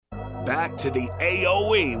back to the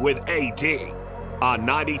AOE with AD on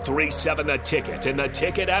 93.7 The Ticket and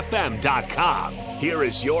theticketfm.com. Here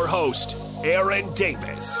is your host, Aaron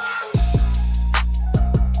Davis.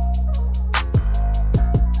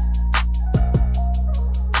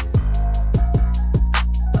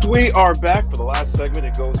 We are back for the last segment.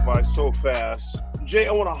 It goes by so fast. Jay,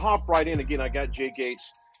 I want to hop right in again. I got Jay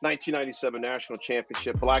Gates, 1997 National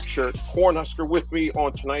Championship, black shirt, Cornhusker with me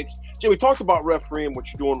on tonight's. Jay, we talked about refereeing, what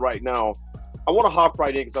you're doing right now. I want to hop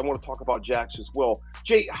right in because I want to talk about Jacks as well.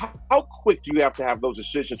 Jay, how quick do you have to have those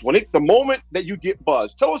decisions? The moment that you get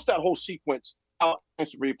buzzed, tell us that whole sequence, how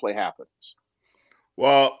instant replay happens.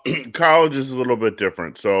 Well, college is a little bit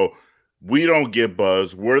different. So we don't get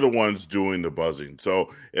buzzed. We're the ones doing the buzzing. So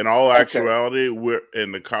in all actuality, we're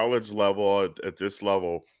in the college level, at this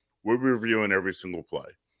level, we're reviewing every single play,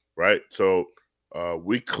 right? So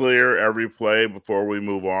we clear every play before we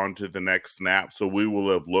move on to the next snap. So we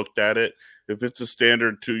will have looked at it. If it's a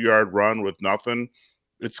standard 2-yard run with nothing,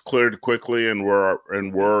 it's cleared quickly, and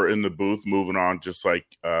we're in the booth moving on just like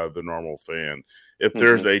the normal fan. If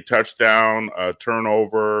there's a touchdown, a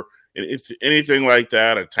turnover, and it's anything like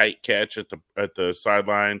that, a tight catch at the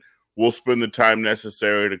sideline, we'll spend the time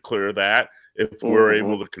necessary to clear that. If we're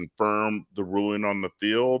able to confirm the ruling on the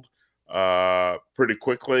field pretty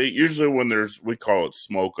quickly, usually when we call it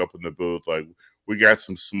smoke up in the booth, like we got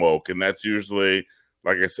some smoke, and that's usually,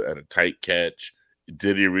 like I said, a tight catch.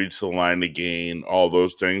 Did he reach the line to gain? All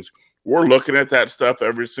those things. We're looking at that stuff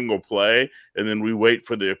every single play, and then we wait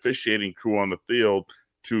for the officiating crew on the field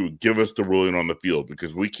to give us the ruling on the field,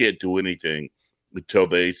 because we can't do anything until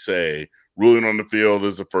they say ruling on the field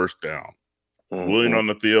is a first down. Ruling on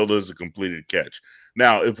the field is a completed catch.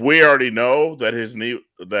 Now, if we already know that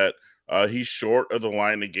he's short of the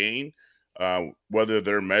line to gain, whether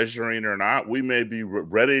they're measuring or not, we may be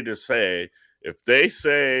ready to say, if they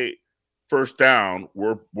say first down,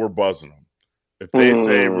 we're buzzing them. If they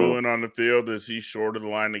say ruling on the field is he short of the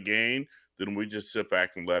line to gain, then we just sit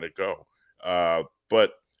back and let it go.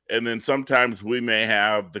 And then sometimes we may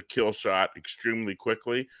have the kill shot extremely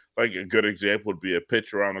quickly. Like a good example would be a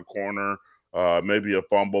pitch around the corner, maybe a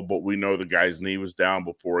fumble, but we know the guy's knee was down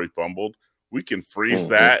before he fumbled. We can freeze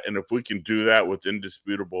that, and if we can do that with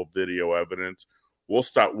indisputable video evidence, we'll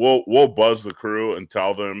stop. We'll buzz the crew and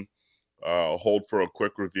tell them, hold for a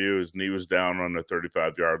quick review. His knee was down on the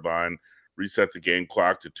 35-yard line. Reset the game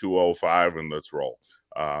clock to 2:05, and let's roll.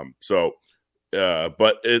 But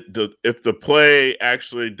if the play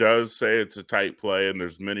actually does say it's a tight play and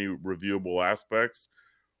there's many reviewable aspects,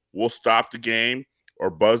 we'll stop the game or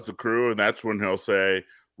buzz the crew, and that's when he'll say,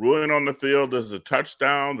 ruling on the field is a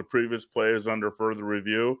touchdown. The previous play is under further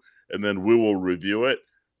review, and then we will review it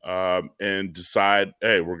and decide,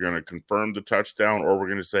 hey, we're going to confirm the touchdown, or we're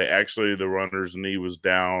going to say, actually, the runner's knee was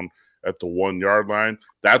down at the 1-yard line.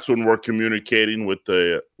 That's when we're communicating with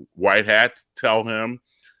the white hat to tell him.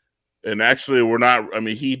 And actually,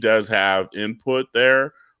 he does have input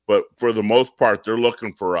there, but for the most part, they're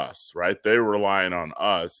looking for us, right? They're relying on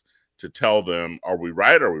us to tell them, are we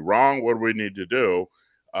right? Are we wrong? What do we need to do?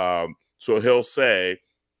 So he'll say,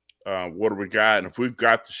 what do we got? And if we've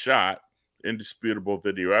got the shot, indisputable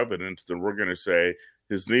video evidence, then we're going to say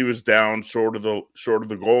his knee was down short of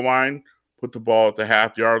the goal line, put the ball at the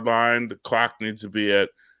half-yard line. The clock needs to be at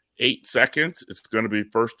 8 seconds. It's going to be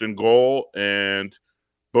first and goal, and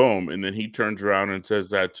boom. And then he turns around and says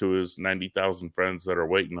that to his 90,000 friends that are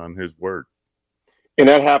waiting on his word. And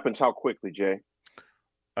that happens how quickly, Jay?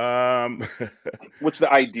 What's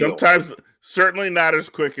the ideal? Sometimes, certainly not as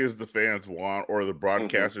quick as the fans want or the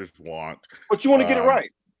broadcasters want. But you want to get it right.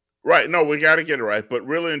 Right. No, we got to get it right. But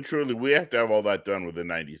really and truly, we have to have all that done within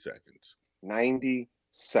 90 seconds. 90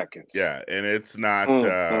 seconds. Yeah, and it's not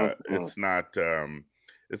it's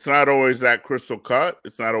not always that crystal cut.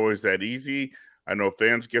 It's not always that easy. I know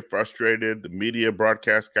fans get frustrated. The media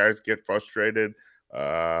broadcast guys get frustrated.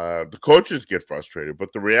 The coaches get frustrated.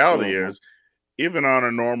 But the reality is, even on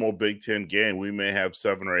a normal Big Ten game, we may have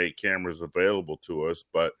 7 or 8 cameras available to us,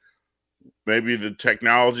 but maybe the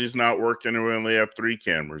technology is not working and we only have 3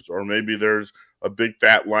 cameras, or maybe there's a big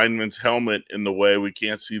fat lineman's helmet in the way we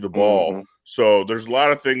can't see the ball. So there's a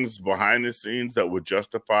lot of things behind the scenes that would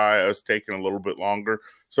justify us taking a little bit longer.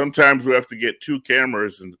 Sometimes we have to get 2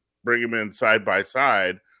 cameras and bring them in side by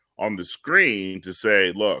side on the screen to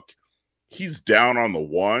say, look, he's down on the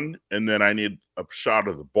 1, and then I need a shot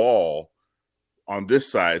of the ball on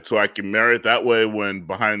this side so I can marry it that way. When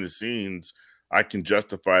behind the scenes, I can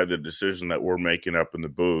justify the decision that we're making up in the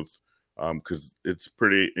booth, because it's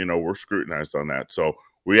pretty, we're scrutinized on that. So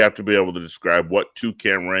we have to be able to describe what 2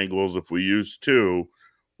 camera angles, if we use 2,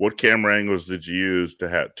 what camera angles did you use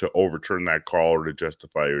to overturn that call or to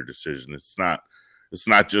justify your decision? It's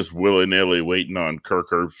not just willy-nilly waiting on Kirk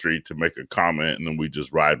Herbstreit to make a comment and then we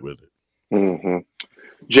just ride with it. Mm-hmm.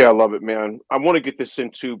 Jay, I love it, man. I want to get this in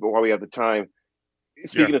too, but while we have the time,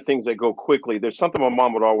 speaking of things that go quickly, there's something my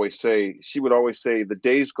mom would always say. She would always say, the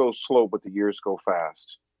days go slow, but the years go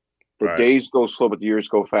fast. The days go slow, but the years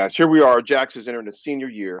go fast. Here we are. Jackson's entering the senior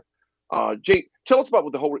year. Jay, tell us about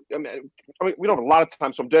what the whole – I mean, we don't have a lot of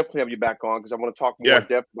time, so I'm definitely having you back on because I want to talk more in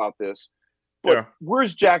depth about this. But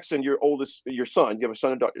where's Jackson, your son? You have a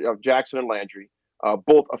son of Jackson and Landry,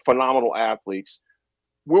 both phenomenal athletes.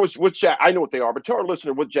 What's I know what they are, but tell our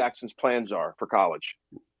listener what Jackson's plans are for college.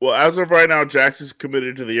 Well, as of right now, Jackson's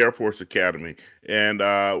committed to the Air Force Academy, and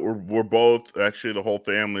we're both, actually the whole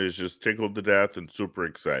family is just tickled to death and super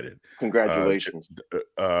excited. Congratulations.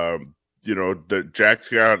 Jack's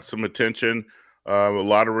got some attention, a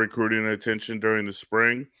lot of recruiting attention during the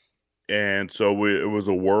spring, and so it was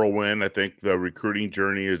a whirlwind. I think the recruiting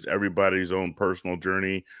journey is everybody's own personal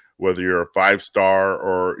journey, whether you're a 5-star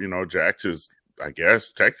or, Jack's is, I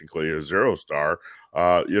guess, technically a 0-star,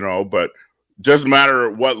 but doesn't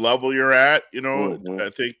matter what level you're at,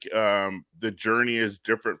 I think the journey is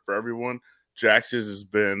different for everyone. Jackson's has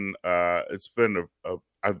been it's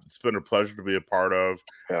been a pleasure to be a part of.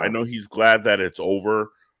 Yeah. I know he's glad that it's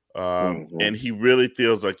over, and he really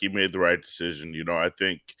feels like he made the right decision. I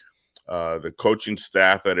think the coaching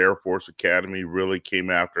staff at Air Force Academy really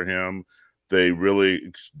came after him. They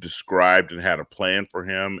really described and had a plan for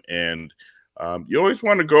him, and you always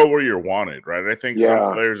want to go where you're wanted, right? I think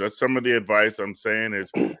some players, that's some of the advice I'm saying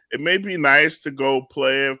is it may be nice to go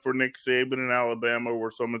play it for Nick Saban in Alabama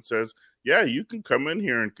where someone says, yeah, you can come in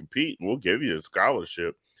here and compete and we'll give you a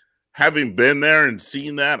scholarship. Having been there and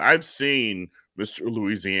seen that, I've seen Mr.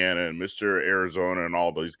 Louisiana and Mr. Arizona and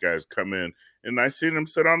all those guys come in, and I've seen them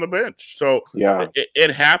sit on the bench. So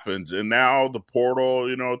it happens. And now the portal,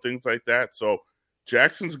 things like that. So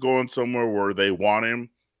Jackson's going somewhere where they want him.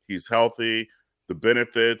 He's healthy. The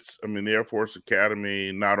benefits, the Air Force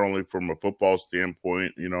Academy, not only from a football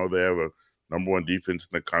standpoint, they have a number 1 defense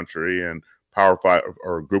in the country and Power 5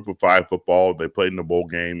 or a Group of 5 football. They played in the bowl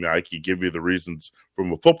game. I could give you the reasons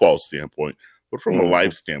from a football standpoint, but from a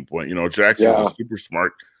life standpoint, Jackson's a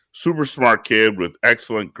super smart kid with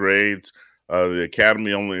excellent grades. The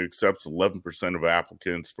academy only accepts 11% of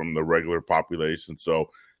applicants from the regular population. So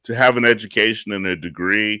to have an education and a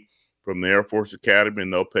degree from the Air Force Academy,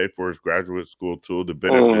 and they'll pay for his graduate school too. The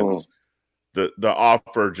benefits, the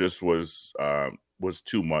offer just was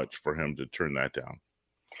too much for him to turn that down.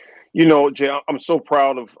 Jay, I'm so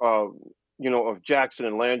proud of Jackson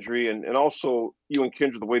and Landry, and also you and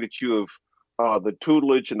Kendra, the way that you have the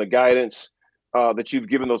tutelage and the guidance that you've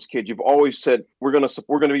given those kids. You've always said we're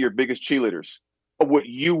gonna be your biggest cheerleaders of what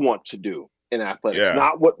you want to do in athletics,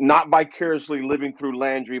 not vicariously living through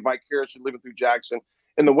Landry, vicariously living through Jackson.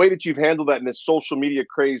 And the way that you've handled that in this social media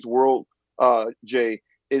crazed world, Jay,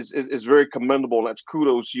 is very commendable. And that's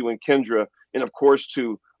kudos to you and Kendra. And, of course,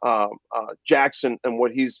 to Jackson and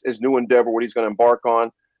what his new endeavor, what he's going to embark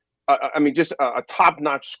on. Just a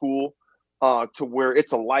top-notch school to where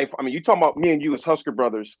it's a life. You talking about me and you as Husker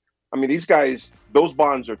brothers. These guys, those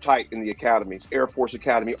bonds are tight in the academies. Air Force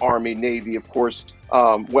Academy, Army, Navy, of course,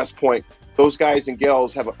 West Point. Those guys and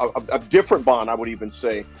gals have a different bond, I would even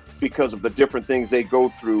say, because of the different things they go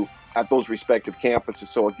through at those respective campuses.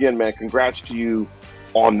 So again, man, congrats to you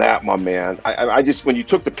on that, my man. I just, when you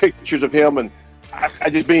took the pictures of him, and I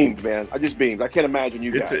just beamed, man. I can't imagine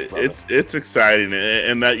you guys. It's exciting,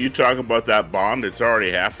 and that you talk about that bond, it's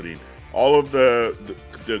already happening. All of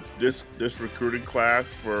this recruiting class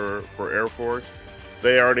for Air Force,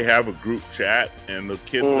 they already have a group chat, and the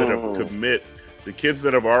kids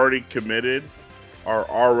that have already committed are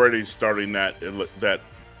already starting that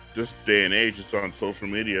this day and age. It's on social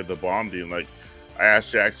media, the bonding. Like, I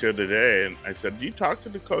asked Jack the other day, and I said, do you talk to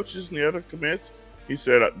the coaches and the other commits? He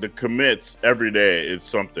said, the commits every day, it's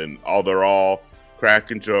something. They're all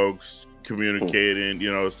cracking jokes, communicating,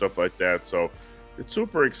 stuff like that. So it's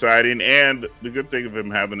super exciting. And the good thing of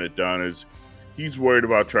him having it done is he's worried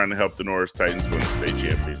about trying to help the Norris Titans win the state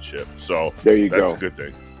championship. So that's a good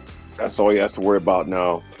thing. That's all he has to worry about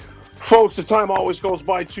now. Folks, the time always goes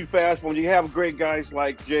by too fast. When you have great guys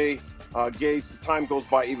like Jay Gates, the time goes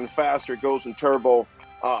by even faster. It goes in turbo.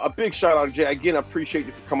 A big shout out to Jay. Again, I appreciate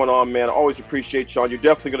you for coming on, man. I always appreciate Sean. You're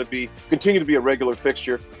definitely going to continue to be a regular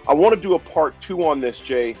fixture. I want to do a part 2 on this,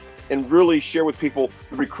 Jay, and really share with people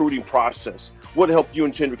the recruiting process. What helped you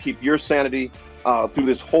and Kendra keep your sanity through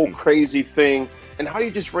this whole crazy thing, and how you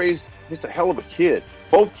just raised just a hell of a kid.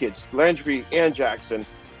 Both kids, Landry and Jackson.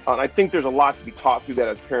 And I think there's a lot to be taught through that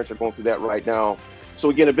as parents are going through that right now. So,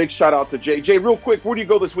 again, a big shout-out to Jay. Jay, real quick, where do you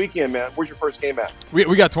go this weekend, man? Where's your first game at?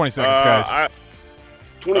 We got 20 seconds, guys.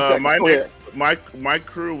 20 seconds. My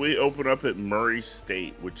crew, we open up at Murray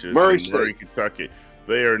State, which is Murray, Kentucky.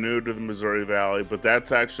 They are new to the Missouri Valley, but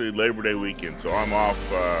that's actually Labor Day weekend, so I'm off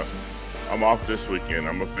this weekend.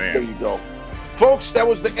 I'm a fan. There you go. Folks, that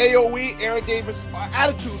was the AOE, Aaron Davis,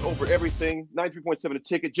 attitude over everything, 93.7 The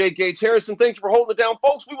Ticket. Jay Gates Harrison, thanks for holding it down.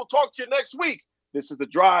 Folks, we will talk to you next week. This is The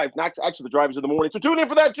Drive. Actually, The Drive is in the morning, so tune in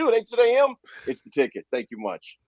for that, too. At 8 a.m., it's The Ticket. Thank you much.